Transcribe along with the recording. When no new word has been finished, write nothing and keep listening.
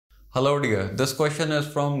Hello dear, this question is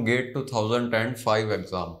from GATE 2005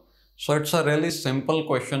 exam. So it's a really simple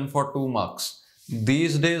question for 2 marks.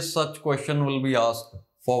 These days such question will be asked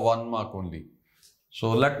for 1 mark only.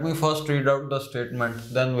 So let me first read out the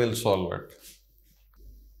statement, then we'll solve it.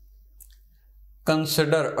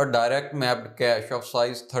 Consider a direct mapped cache of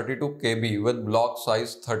size 32 KB with block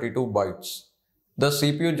size 32 bytes. The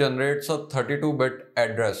CPU generates a 32-bit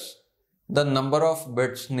address. The number of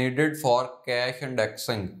bits needed for cache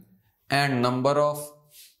indexing and number of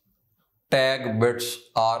tag bits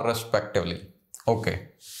are respectively. Okay.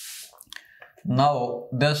 Now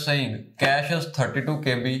they're saying cache is 32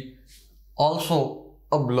 KB. Also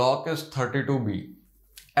a block is 32B.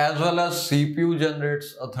 As well as CPU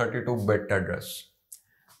generates a 32-bit address.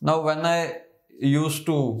 Now when I used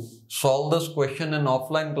to solve this question in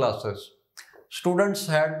offline classes, students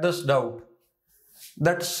had this doubt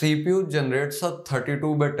that CPU generates a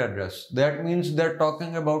 32-bit address. That means they're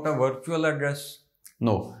talking about a virtual address.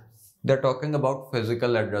 No, they're talking about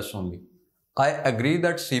physical address only. I agree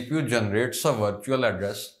that CPU generates a virtual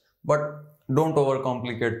address, but don't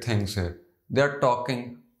overcomplicate things here. They're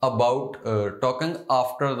talking about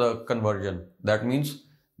after the conversion. That means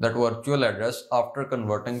that virtual address after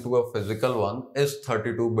converting to a physical one is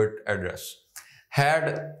 32-bit address.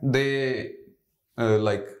 Had they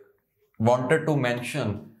wanted to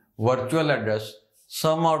mention virtual address,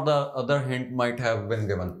 some or the other hint might have been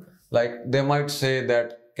given. Like they might say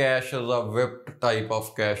that cache is a whipped type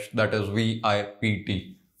of cache, that is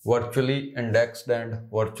VIPT, virtually indexed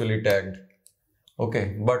and virtually tagged.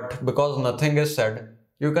 Okay, but because nothing is said,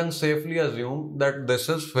 you can safely assume that this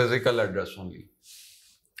is physical address only.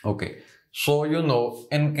 Okay, so you know,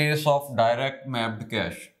 in case of direct mapped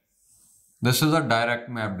cache, this is a direct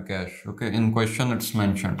mapped cache. Okay, in question it's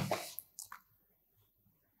mentioned.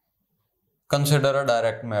 Consider a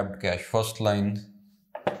direct mapped cache. First line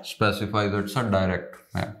specifies it's a direct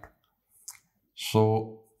mapped.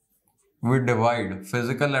 So we divide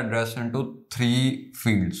physical address into 3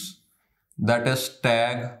 fields. That is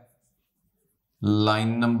tag,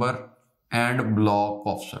 line number and block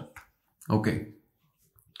offset. Okay.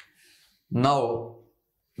 Now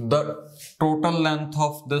the total length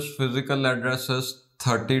of this physical address is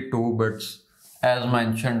 32 bits as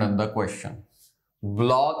mentioned in the question.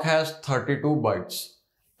 Block has 32 bytes.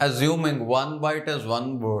 Assuming 1 byte is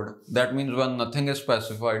 1 word, that means when nothing is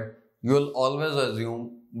specified, you will always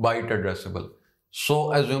assume byte addressable.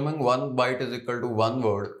 So assuming 1 byte is equal to 1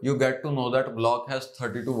 word, you get to know that block has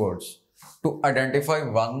 32 words. To identify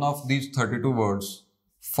one of these 32 words,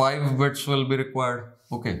 5 bits will be required.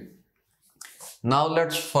 Okay. Now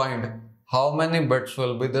let's find how many bits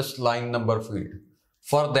will be this line number field.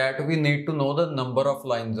 For that we need to know the number of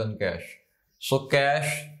lines in cache. So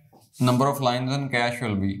cache, number of lines in cache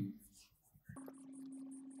will be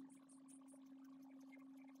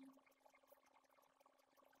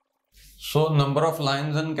number of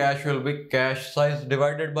lines in cache will be cache size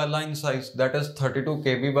divided by line size, that is 32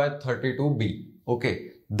 KB by 32B.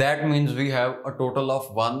 Okay, that means we have a total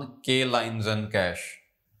of 1K lines in cache,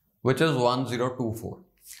 which is 1024.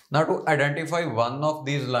 Now to identify one of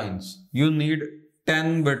these lines, you need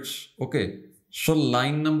 10 bits. Okay, so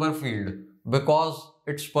line number field, because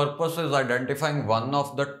its purpose is identifying one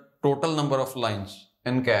of the total number of lines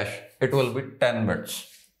in cache, it will be 10 bits.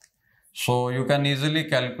 So you can easily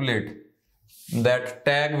calculate that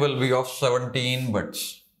tag will be of 17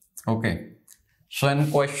 bits. Okay. So in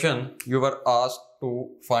question, you were asked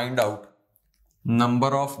to find out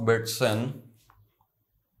number of bits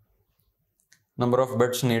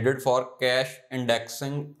needed for cache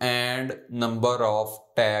indexing and number of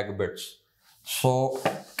tag bits. So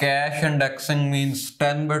cache indexing means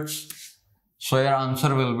 10 bits. So your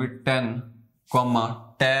answer will be 10,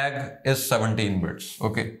 tag is 17 bits.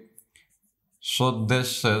 Okay. So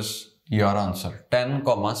this is your answer, 10,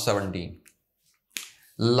 17.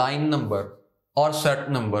 Line number or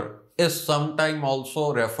set number is sometimes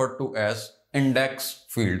also referred to as index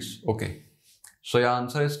fields. Okay. So your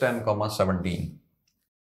answer is 10, 17.